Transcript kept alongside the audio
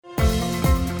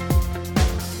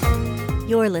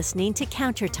You're listening to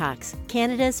Counter Talks,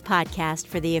 Canada's podcast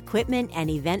for the equipment and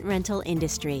event rental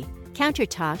industry. Counter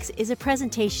Talks is a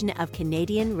presentation of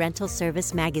Canadian Rental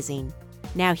Service Magazine.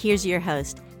 Now here's your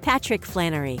host, Patrick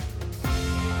Flannery.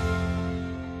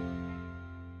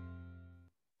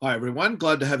 Hi, everyone.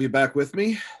 Glad to have you back with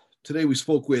me. Today we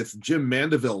spoke with Jim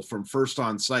Mandeville from First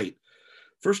Onsite.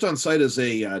 First Onsite is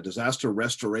a disaster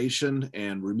restoration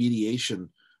and remediation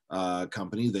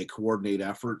company. They coordinate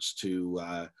efforts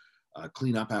to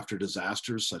clean up after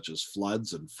disasters such as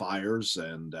floods and fires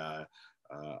and I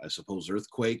suppose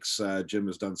earthquakes. Jim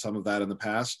has done some of that in the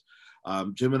past.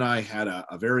 Jim and I had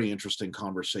a very interesting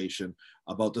conversation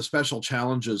about the special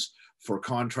challenges for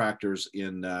contractors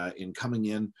in coming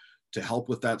in to help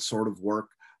with that sort of work,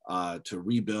 to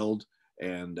rebuild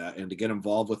and to get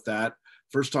involved with that.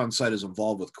 First Onsite is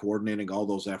involved with coordinating all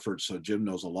those efforts. So Jim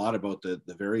knows a lot about the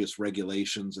various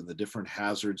regulations and the different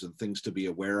hazards and things to be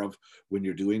aware of when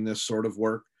you're doing this sort of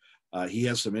work. He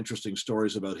has some interesting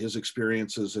stories about his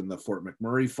experiences in the Fort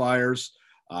McMurray fires,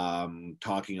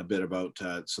 talking a bit about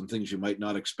some things you might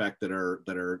not expect that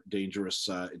are dangerous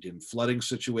in flooding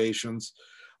situations.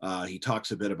 He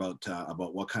talks a bit about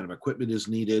what kind of equipment is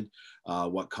needed,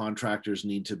 what contractors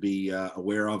need to be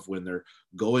aware of when they're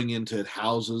going into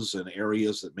houses and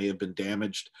areas that may have been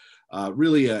damaged.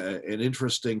 Really an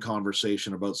interesting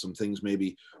conversation about some things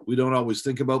maybe we don't always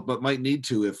think about, but might need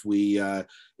to if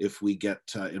we get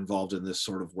involved in this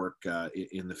sort of work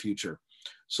in the future.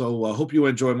 So I hope you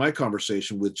enjoy my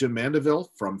conversation with Jim Mandeville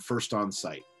from First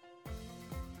Onsite.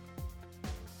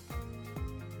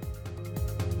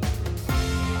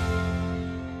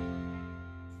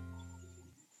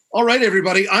 All right,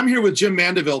 everybody. I'm here with Jim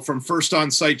Mandeville from First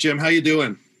Onsite. Jim, how you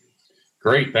doing?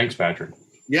 Great, thanks, Patrick.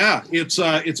 Yeah, it's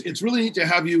really neat to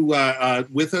have you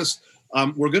with us.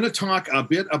 We're going to talk a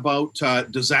bit about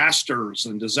disasters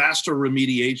and disaster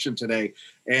remediation today,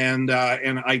 and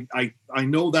I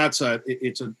know that's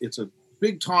it's a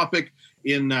big topic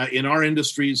in our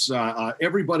industries.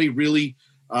 Everybody really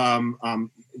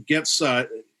gets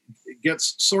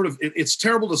sort of, it's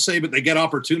terrible to say, but they get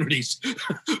opportunities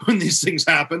when these things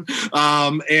happen.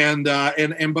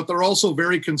 But they're also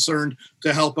very concerned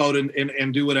to help out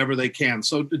and do whatever they can.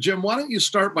 So Jim, why don't you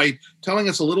start by telling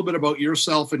us a little bit about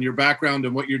yourself and your background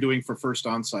and what you're doing for First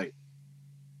Onsite?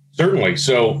 Certainly.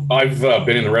 So I've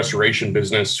been in the restoration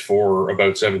business for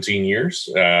about 17 years,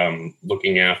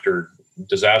 looking after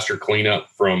disaster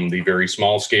cleanup from the very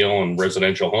small scale and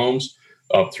residential homes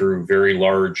up through very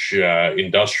large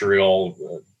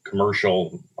industrial,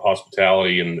 commercial,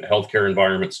 hospitality, and healthcare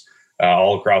environments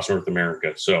all across North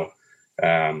America. So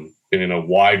been in a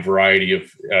wide variety of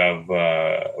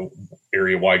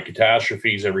area-wide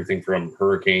catastrophes, everything from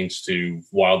hurricanes to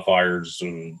wildfires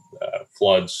and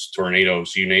floods,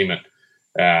 tornadoes, you name it.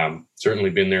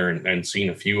 Certainly been there and seen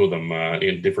a few of them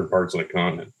in different parts of the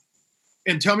continent.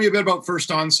 And tell me a bit about First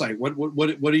Onsite.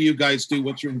 What do you guys do?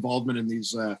 What's your involvement in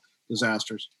these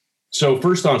disasters? So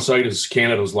First Onsite is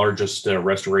Canada's largest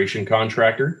restoration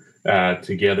contractor,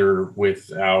 together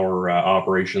with our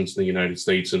operations in the United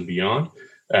States and beyond.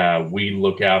 We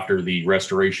look after the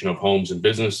restoration of homes and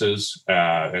businesses,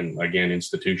 and again,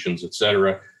 institutions, et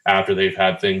cetera, after they've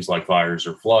had things like fires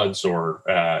or floods or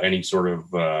any sort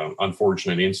of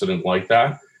unfortunate incident like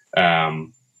that,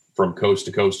 from coast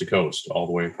to coast to coast, all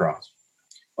the way across.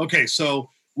 Okay, so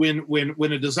when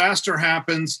a disaster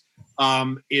happens,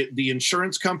 the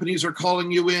insurance companies are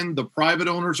calling you in, the private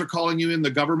owners are calling you in,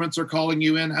 the governments are calling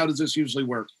you in. How does this usually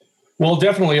work? Well,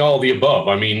 definitely all of the above.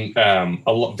 I mean,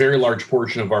 very large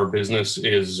portion of our business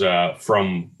is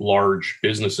from large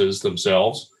businesses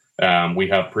themselves. We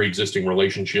have pre-existing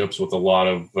relationships with a lot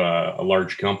of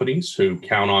large companies who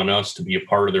count on us to be a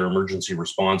part of their emergency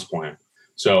response plan.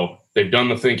 So they've done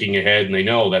the thinking ahead and they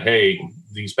know that, hey,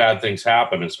 these bad things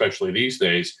happen, especially these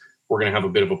days. We're going to have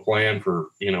a bit of a plan for,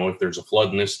 if there's a flood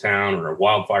in this town or a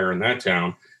wildfire in that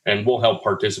town, and we'll help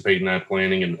participate in that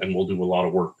planning and we'll do a lot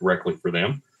of work directly for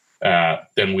them.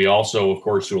 Then we also, of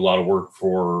course, do a lot of work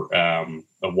for a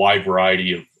wide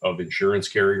variety of insurance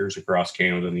carriers across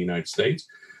Canada and the United States,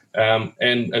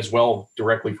 and as well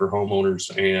directly for homeowners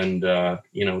and,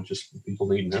 just people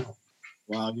needing help.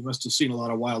 Wow, you must have seen a lot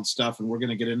of wild stuff, and we're going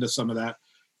to get into some of that.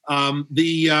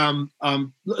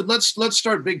 Let's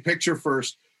start big picture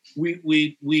first.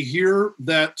 We hear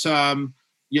that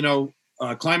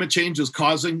climate change is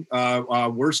causing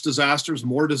worse disasters,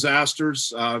 more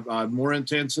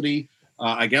intensity,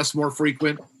 I guess more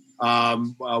frequent.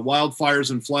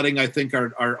 Wildfires and flooding, I think,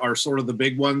 are sort of the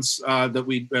big ones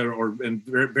and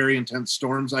very intense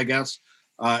storms, I guess,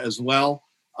 as well.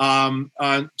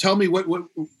 Tell me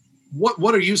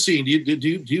what are you seeing?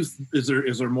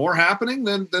 Is there more happening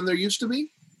than there used to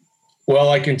be? Well,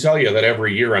 I can tell you that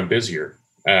every year I'm busier.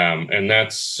 And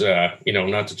that's,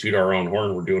 not to toot our own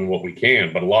horn, we're doing what we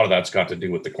can, but a lot of that's got to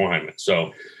do with the climate.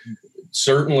 So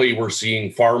certainly we're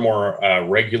seeing far more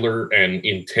regular and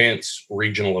intense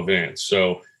regional events.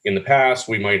 So in the past,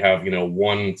 we might have,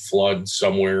 one flood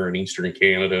somewhere in Eastern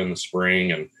Canada in the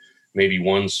spring and maybe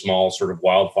one small sort of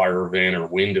wildfire event or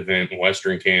wind event in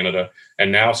Western Canada.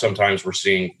 And now sometimes we're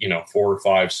seeing, 4,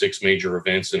 5, 6 major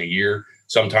events in a year,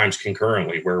 sometimes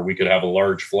concurrently, where we could have a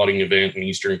large flooding event in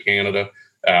Eastern Canada,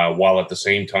 while at the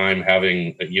same time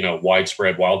having,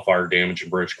 widespread wildfire damage in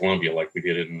British Columbia, like we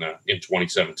did in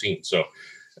 2017. So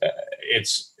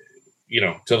it's,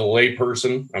 to the lay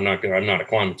person, I'm not a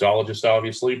climatologist,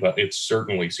 obviously, but it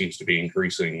certainly seems to be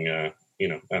increasing, at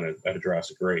a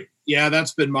drastic rate. Yeah,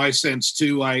 that's been my sense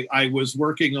too. I was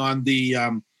working on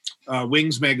the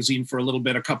Wings magazine for a little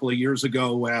bit a couple of years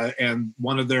ago, and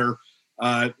one of their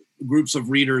groups of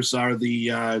readers are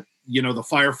the the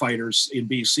firefighters in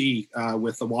BC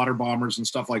with the water bombers and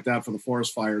stuff like that for the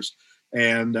forest fires.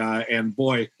 And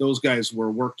boy, those guys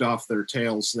were worked off their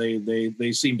tails.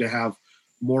 They seem to have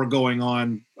more going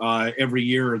on every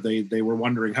year. They were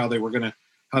wondering how they were going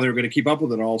to keep up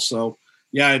with it all. So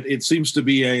yeah, it seems to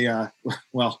be a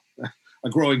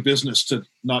growing business, to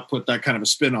not put that kind of a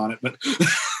spin on it, but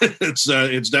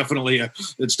it's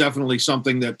definitely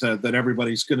something that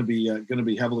everybody's going to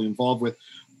be heavily involved with.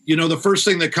 The first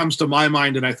thing that comes to my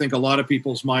mind, and I think a lot of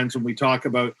people's minds when we talk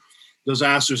about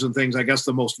disasters and things, I guess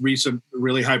the most recent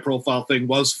really high profile thing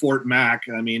was Fort Mac.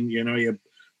 I mean, you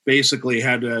basically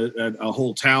had a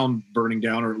whole town burning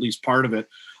down, or at least part of it.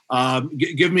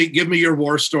 Give me your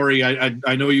war story.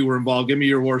 I know you were involved. Give me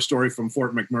your war story from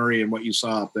Fort McMurray and what you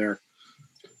saw up there.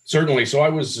 Certainly. So I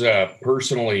was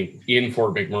personally in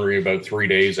Fort McMurray about 3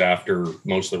 days after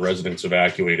most of the residents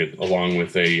evacuated, along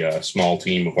with a small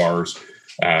team of ours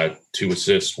to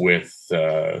assist with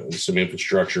some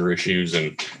infrastructure issues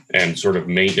and sort of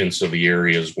maintenance of the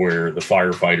areas where the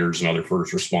firefighters and other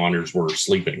first responders were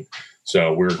sleeping.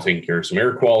 So we were taking care of some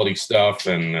air quality stuff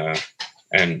and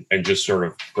just sort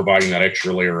of providing that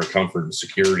extra layer of comfort and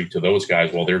security to those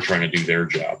guys while they're trying to do their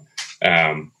job.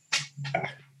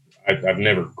 I've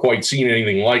never quite seen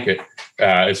anything like it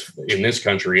in this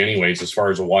country anyways, as far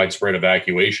as a widespread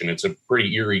evacuation. It's a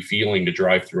pretty eerie feeling to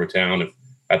drive through a town of,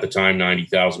 at the time,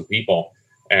 90,000 people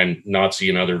and not see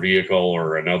another vehicle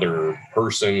or another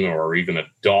person or even a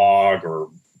dog or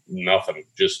nothing,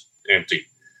 just empty.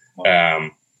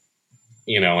 And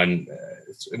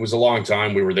it was a long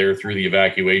time. We were there through the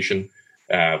evacuation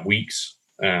weeks,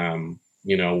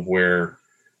 where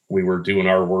we were doing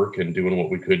our work and doing what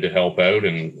we could to help out.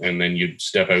 And then you'd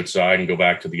step outside and go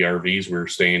back to the RVs we were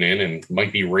staying in, and it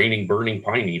might be raining burning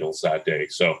pine needles that day.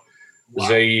 So wow.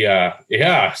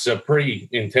 It's a pretty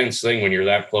intense thing when you're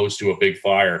that close to a big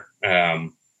fire.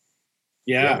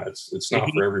 It's not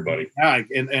for everybody. Yeah,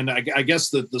 and I guess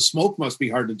the smoke must be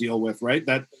hard to deal with, right?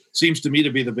 That seems to me to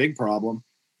be the big problem.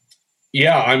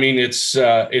 Yeah, I mean, it's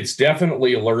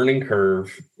definitely a learning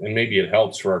curve, and maybe it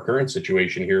helps for our current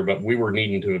situation here, but we were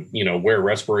needing to, wear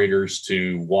respirators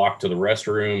to walk to the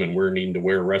restroom, and we're needing to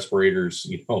wear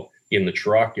respirators, in the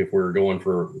truck if we're going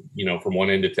for, from one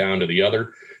end of town to the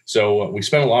other. So we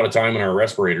spent a lot of time in our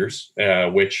respirators,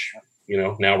 which,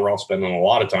 now we're all spending a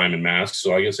lot of time in masks.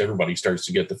 So I guess everybody starts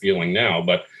to get the feeling now,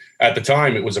 but at the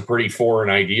time it was a pretty foreign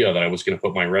idea that I was going to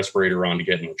put my respirator on to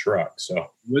get in the truck. So I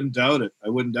wouldn't doubt it.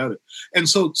 And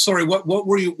so, sorry, what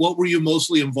were you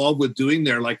mostly involved with doing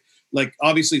there? Like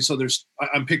obviously, so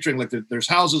I'm picturing like there's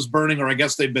houses burning, or I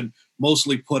guess they've been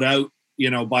mostly put out,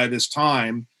 by this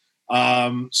time.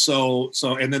 So,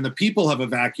 and then the people have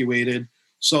evacuated.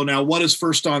 So now what is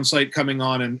First On Site coming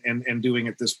on and doing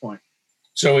at this point?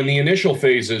 So in the initial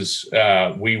phases,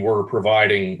 we were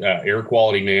providing air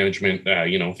quality management,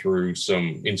 through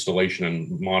some installation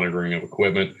and monitoring of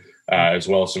equipment, as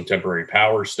well as some temporary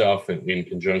power stuff in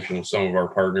conjunction with some of our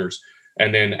partners.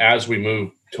 And then as we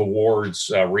moved towards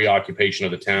reoccupation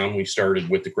of the town, we started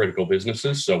with the critical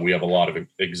businesses. So we have a lot of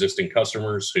existing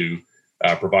customers who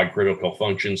provide critical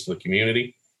functions to the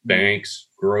community, banks,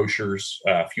 grocers,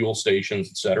 fuel stations,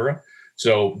 et cetera.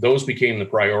 So those became the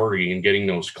priority in getting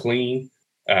those clean,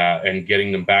 and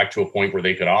getting them back to a point where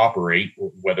they could operate,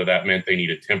 whether that meant they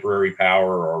needed temporary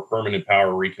power or permanent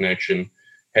power reconnection,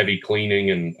 heavy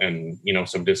cleaning and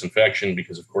some disinfection,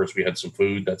 because of course we had some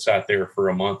food that sat there for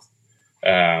a month.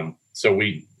 So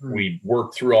we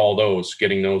worked through all those,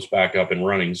 getting those back up and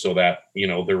running so that,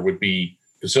 there would be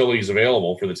facilities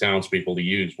available for the townspeople to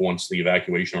use once the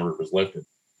evacuation order was lifted.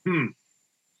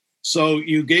 So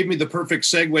you gave me the perfect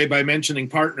segue by mentioning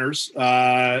partners.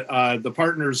 The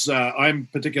partners I'm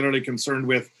particularly concerned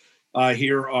with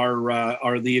here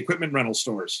are the equipment rental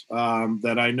stores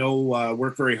that I know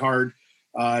work very hard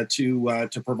to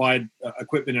provide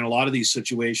equipment in a lot of these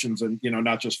situations, and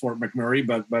not just Fort McMurray,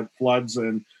 but floods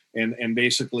and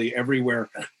basically everywhere.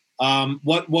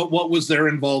 What was their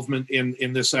involvement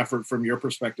in this effort from your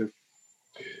perspective?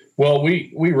 Well,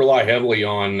 we rely heavily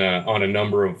on a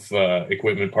number of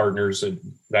equipment partners.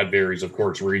 That varies, of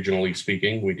course, regionally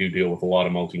speaking. We do deal with a lot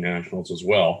of multinationals as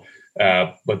well,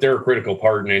 but they're a critical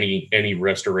part in any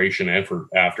restoration effort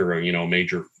after a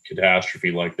major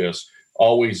catastrophe like this.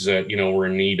 Always, we're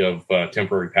in need of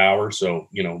temporary power, so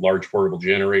large portable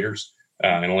generators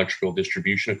and electrical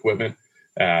distribution equipment.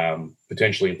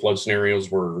 Potentially in flood scenarios,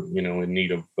 we're in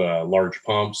need of large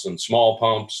pumps and small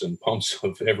pumps and pumps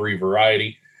of every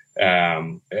variety.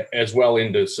 As well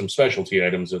into some specialty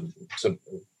items of some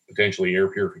potentially air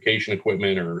purification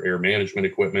equipment or air management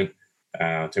equipment,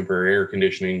 temporary air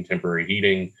conditioning, temporary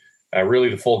heating, really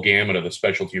the full gamut of the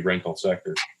specialty rental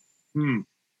sector.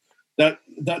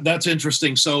 That's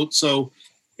interesting. So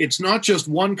it's not just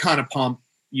one kind of pump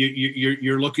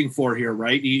you're looking for here,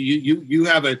 right? You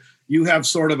have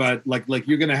sort of a like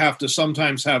you're going to have to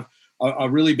sometimes have a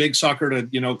really big sucker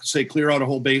to, say clear out a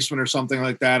whole basement or something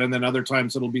like that. And then other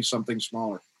times it'll be something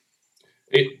smaller.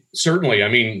 Certainly. I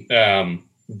mean,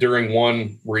 during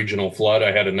one regional flood,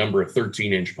 I had a number of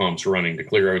 13-inch pumps running to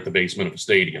clear out the basement of a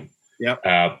stadium. Yep.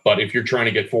 But if you're trying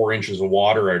to get 4 inches of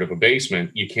water out of a basement,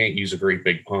 you can't use a great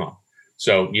big pump.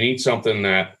 So you need something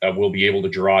that will be able to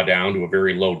draw down to a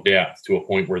very low depth to a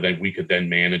point where then we could then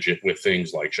manage it with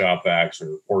things like shop vacs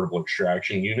or portable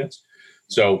extraction units.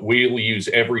 So we'll use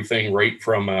everything right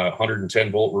from a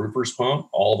 110 volt roofer's pump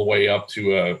all the way up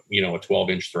to a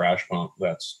 12-inch thrash pump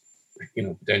that's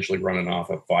potentially running off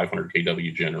a 500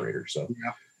 kW generator. So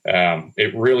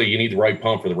it really, you need the right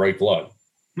pump for the right flood.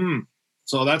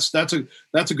 So that's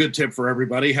a good tip for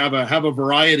everybody. Have a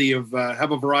variety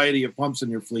of pumps in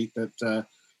your fleet that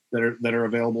are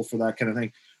available for that kind of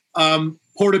thing.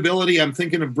 Portability. I'm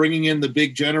thinking of bringing in the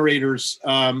big generators.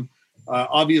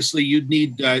 Obviously, you'd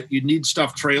need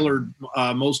stuff trailered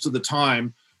most of the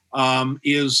time.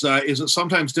 Is it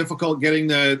sometimes difficult getting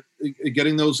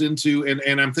those into?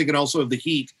 And I'm thinking also of the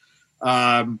heat,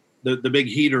 the big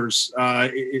heaters.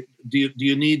 Do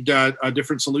you need a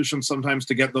different solution sometimes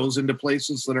to get those into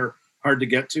places that are hard to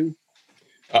get to?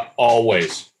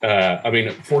 Always.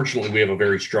 Fortunately, we have a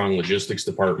very strong logistics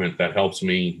department that helps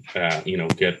me,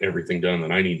 get everything done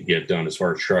that I need to get done as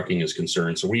far as trucking is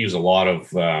concerned. So we use a lot of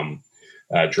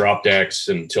drop decks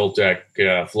and tilt deck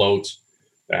floats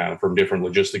from different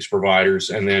logistics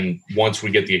providers. And then once we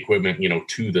get the equipment,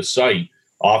 to the site,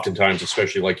 oftentimes,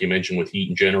 especially like you mentioned with heat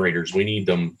and generators, we need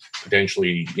them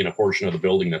potentially in a portion of the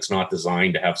building that's not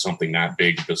designed to have something that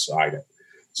big beside it.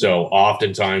 So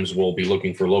oftentimes we'll be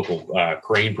looking for local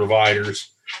crane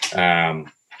providers,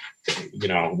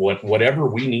 whatever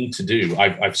we need to do.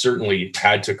 I've certainly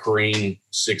had to crane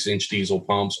 6-inch diesel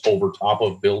pumps over top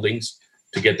of buildings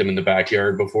to get them in the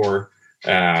backyard before.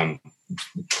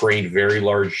 Craned very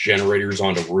large generators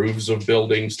onto roofs of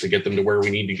buildings to get them to where we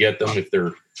need to get them if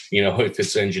they're, if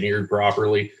it's engineered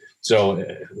properly. So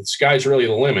the sky's really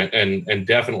the limit, and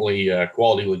definitely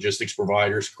quality logistics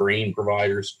providers, crane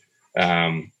providers,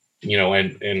 and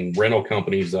rental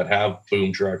companies that have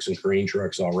boom trucks and crane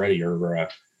trucks already are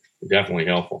definitely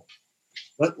helpful.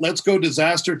 Let's go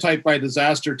disaster type by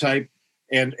disaster type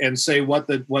and say what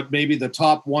maybe the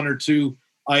top one or two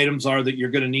items are that you're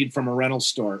going to need from a rental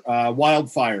store.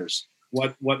 Wildfires.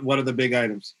 What are the big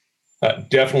items?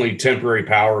 Definitely temporary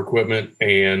power equipment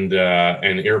and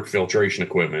air filtration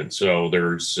equipment. So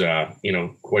there's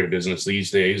quite a business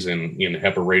these days in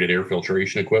HEPA rated air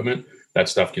filtration equipment. That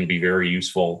stuff can be very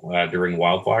useful during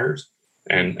wildfires.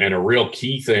 And a real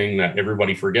key thing that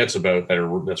everybody forgets about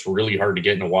that's really hard to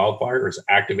get in a wildfire is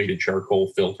activated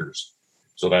charcoal filters.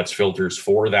 So that's filters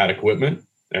for that equipment,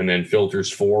 and then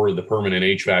filters for the permanent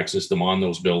HVAC system on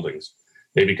those buildings.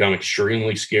 They become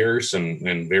extremely scarce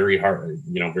and very hard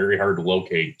to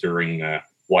locate during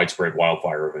widespread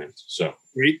wildfire events. So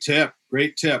great tip.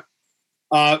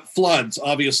 Floods,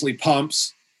 obviously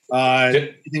pumps.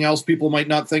 Anything else people might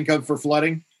not think of for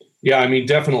flooding? Yeah,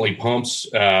 definitely pumps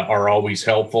are always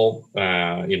helpful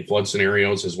in flood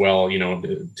scenarios as well.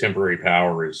 Temporary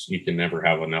power you can never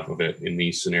have enough of it in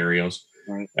these scenarios.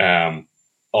 Right.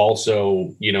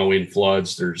 Also, in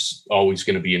floods, there's always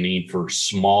going to be a need for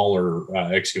smaller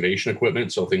excavation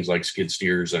equipment. So things like skid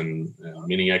steers and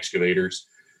mini excavators,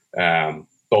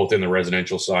 both in the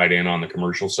residential side and on the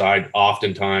commercial side.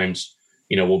 Oftentimes,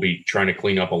 we'll be trying to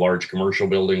clean up a large commercial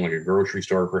building like a grocery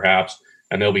store perhaps,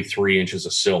 and there'll be 3 inches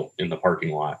of silt in the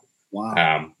parking lot.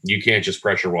 Wow. You can't just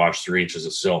pressure wash 3 inches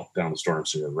of silt down the storm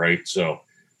sewer, right? So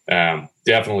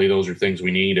definitely those are things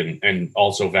we need. And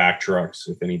also vac trucks.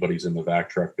 If anybody's in the vac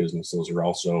truck business, those are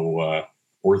also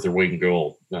worth their weight in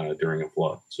gold during a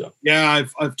flood. So yeah,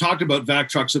 I've talked about vac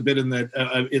trucks a bit in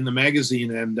the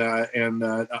magazine, and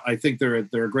I think they're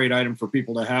a great item for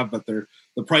people to have, but the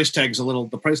price tag's a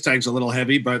little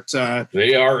heavy, but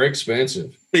they are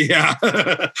expensive. Yeah,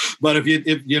 but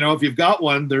if you've got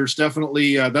one, there's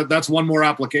definitely that's one more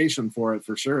application for it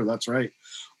for sure. That's right.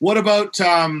 What about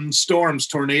storms,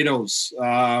 tornadoes?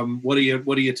 What are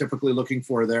you typically looking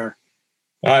for there?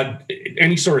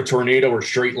 Any sort of tornado or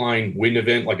straight line wind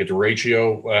event like a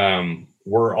derecho,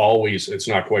 we're always, it's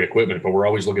not quite equipment, but we're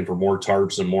always looking for more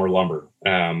tarps and more lumber.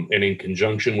 And in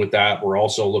conjunction with that, we're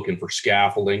also looking for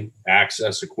scaffolding,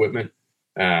 access equipment.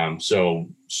 So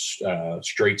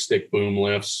straight stick boom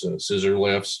lifts, scissor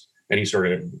lifts, any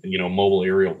sort of, mobile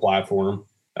aerial platform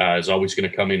is always going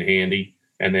to come in handy.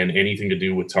 And then anything to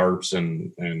do with tarps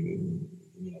and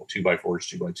 2x4s,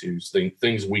 2x2s,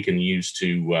 things we can use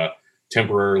to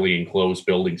temporarily enclose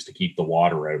buildings to keep the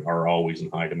water out are always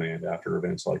in high demand after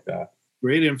events like that.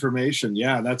 Great information.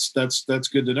 Yeah, that's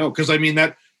good to know. Because I mean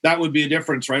that would be a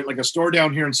difference, right? Like a store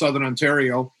down here in Southern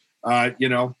Ontario,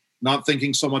 not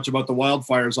thinking so much about the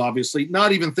wildfires, obviously,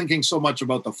 not even thinking so much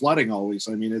about the flooding always.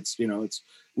 I mean,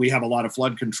 we have a lot of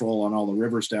flood control on all the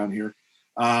rivers down here.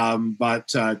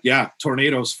 But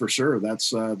tornadoes for sure. That's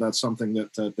something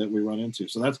that we run into.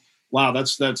 So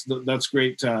that's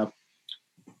great.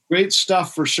 Great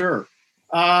stuff for sure.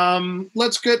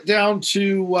 Let's get down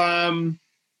to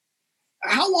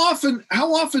how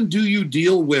often do you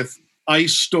deal with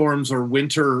ice storms or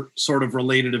winter sort of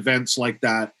related events like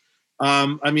that?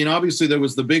 I mean, obviously there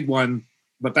was the big one,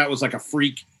 but that was like a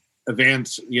freak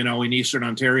event, in Eastern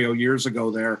Ontario years ago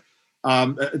there.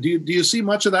 Do you see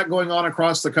much of that going on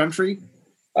across the country?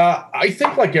 I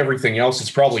think like everything else, it's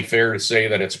probably fair to say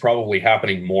that it's probably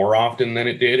happening more often than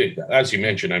it did. As you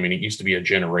mentioned, I mean, it used to be a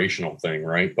generational thing,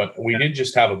 right? But we did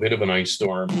just have a bit of an ice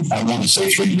storm. I want to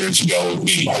say 3 years ago,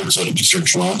 we parts of Eastern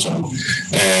Toronto.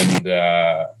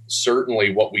 And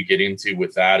certainly what we get into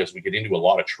with that is we get into a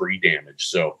lot of tree damage.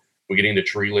 So we get into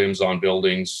tree limbs on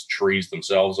buildings, trees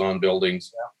themselves on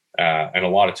buildings, and a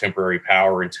lot of temporary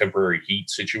power and temporary heat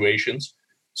situations.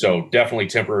 So definitely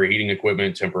temporary heating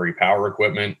equipment, temporary power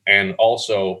equipment. And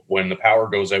also when the power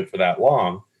goes out for that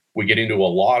long, we get into a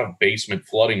lot of basement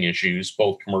flooding issues,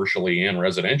 both commercially and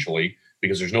residentially,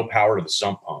 because there's no power to the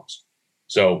sump pumps.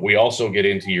 So we also get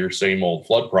into your same old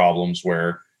flood problems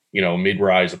where,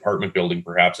 mid-rise apartment building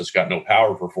perhaps has got no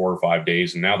power for 4 or 5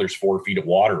 days. And now there's 4 feet of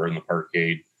water in the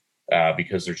parkade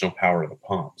because there's no power to the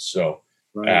pumps. So,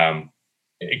 right.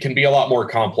 It can be a lot more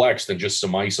complex than just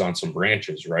some ice on some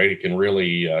branches, right? It can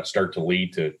really start to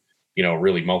lead to, a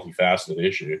really multifaceted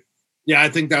issue. Yeah, I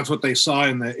think that's what they saw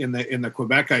in the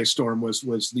Quebec ice storm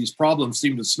was these problems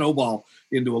seemed to snowball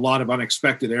into a lot of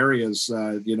unexpected areas.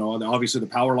 And obviously the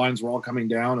power lines were all coming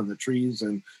down and the trees,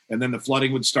 and then the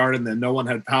flooding would start, and then no one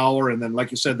had power, and then like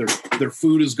you said, their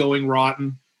food is going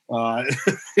rotten.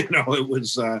 It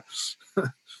was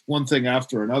one thing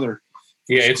after another.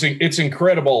 Yeah, it's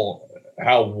incredible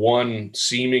how one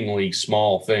seemingly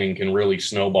small thing can really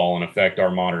snowball and affect our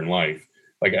modern life.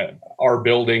 Like our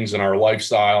buildings and our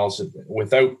lifestyles,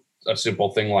 without a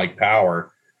simple thing like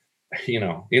power,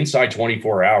 inside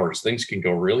 24 hours, things can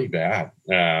go really bad.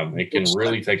 It can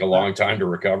really take a long time to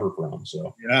recover from.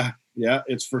 So yeah,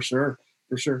 it's for sure.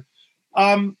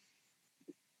 The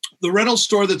rental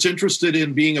store that's interested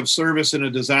in being of service in a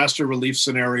disaster relief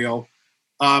scenario,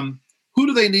 who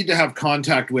do they need to have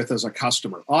contact with as a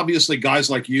customer? Obviously, guys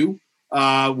like you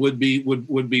would be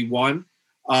one.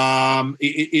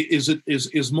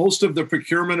 Is most of the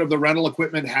procurement of the rental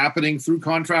equipment happening through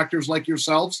contractors like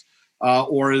yourselves,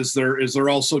 or is there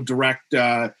also direct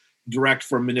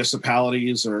from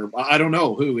municipalities, or I don't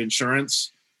know who,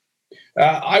 insurance?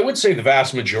 I would say the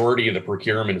vast majority of the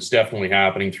procurement is definitely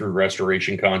happening through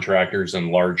restoration contractors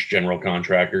and large general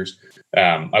contractors.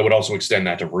 I would also extend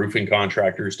that to roofing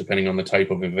contractors, depending on the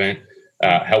type of event.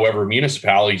 However,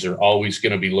 municipalities are always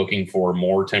going to be looking for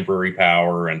more temporary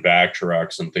power and vac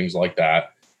trucks and things like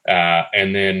that.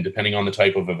 And then depending on the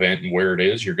type of event and where it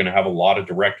is, you're going to have a lot of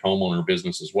direct homeowner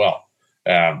business as well.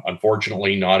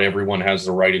 Unfortunately, not everyone has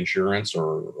the right insurance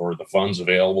or the funds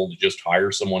available to just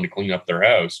hire someone to clean up their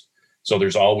house. So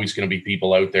there's always going to be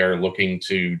people out there looking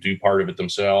to do part of it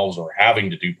themselves or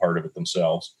having to do part of it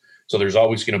themselves. So there's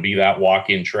always going to be that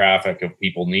walk-in traffic of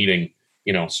people needing,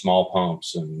 small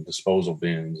pumps and disposal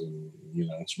bins and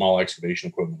small excavation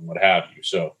equipment, what have you.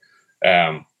 So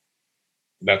it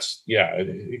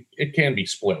can be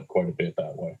split quite a bit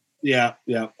that way. Yeah,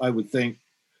 I would think.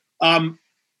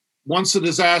 Once the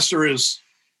disaster is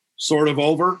sort of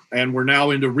over and we're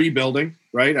now into rebuilding,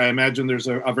 right? I imagine there's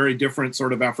a very different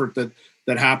sort of effort that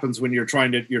happens when you're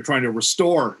trying to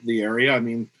restore the area. I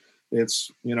mean,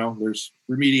 it's, there's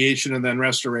remediation and then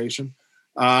restoration.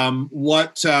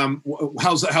 How's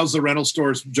the rental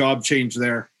store's job change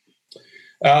there?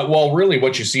 Well, really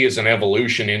what you see is an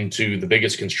evolution into the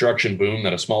biggest construction boom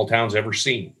that a small town's ever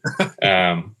seen.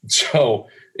 So,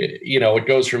 it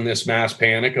goes from this mass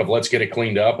panic of let's get it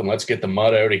cleaned up and let's get the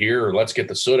mud out of here, or let's get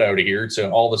the soot out of here, to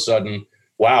all of a sudden,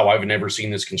 wow, I've never seen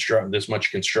this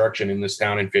much construction in this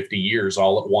town in 50 years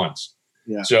all at once.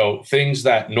 Yeah. So things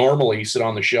that normally sit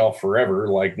on the shelf forever,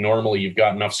 like normally you've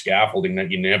got enough scaffolding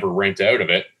that you never rent out of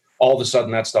it, all of a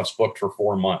sudden that stuff's booked for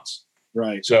 4 months.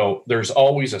 Right. So there's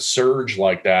always a surge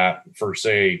like that for,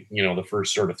 say, the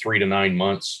first sort of 3 to 9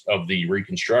 months of the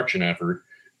reconstruction effort.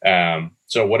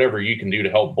 So whatever you can do to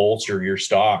help bolster your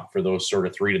stock for those sort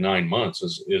of 3 to 9 months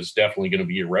is definitely going to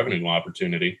be a revenue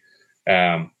opportunity.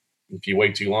 If you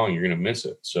wait too long, you're going to miss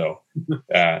it. So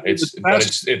it's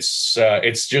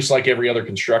just like every other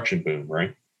construction boom,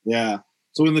 right? Yeah.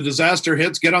 So when the disaster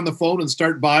hits, get on the phone and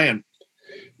start buying.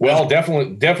 Well,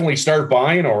 definitely start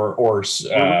buying or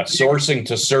sourcing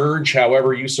to surge,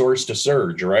 however you source to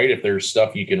surge, right? If there's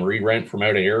stuff you can re-rent from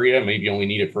out of area, maybe you only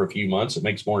need it for a few months, it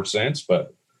makes more sense.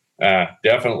 But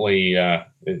definitely,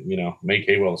 make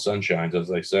hay while the sun shines, as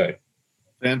they say.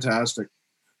 Fantastic.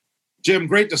 Jim,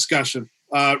 great discussion.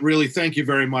 Really, thank you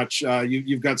very much.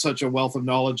 You've got such a wealth of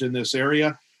knowledge in this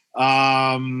area.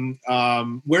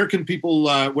 Where can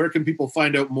people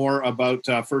find out more about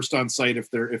First Onsite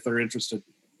if they're interested?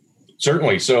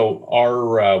 Certainly. So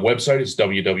our website is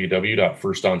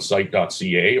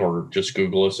www.firstonsite.ca, or just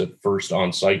Google us at First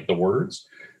Onsite, the words,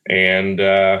 and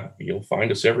you'll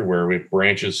find us everywhere. We have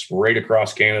branches right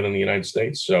across Canada and the United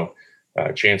States. So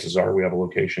chances are we have a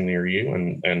location near you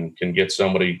and can get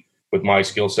somebody with my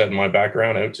skill set and my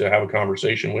background out to have a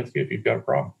conversation with you if you've got a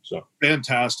problem. So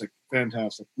fantastic.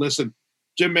 Listen,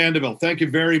 Jim Mandeville, thank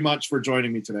you very much for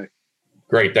joining me today.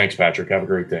 Great. Thanks, Patrick. Have a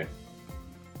great day.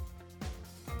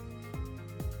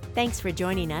 Thanks for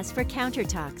joining us for Counter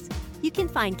Talks. You can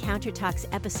find Counter Talks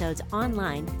episodes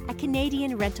online at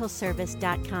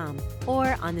CanadianRentalService.com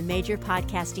or on the major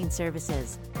podcasting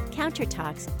services. Counter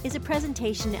Talks is a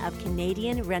presentation of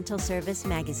Canadian Rental Service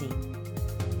Magazine.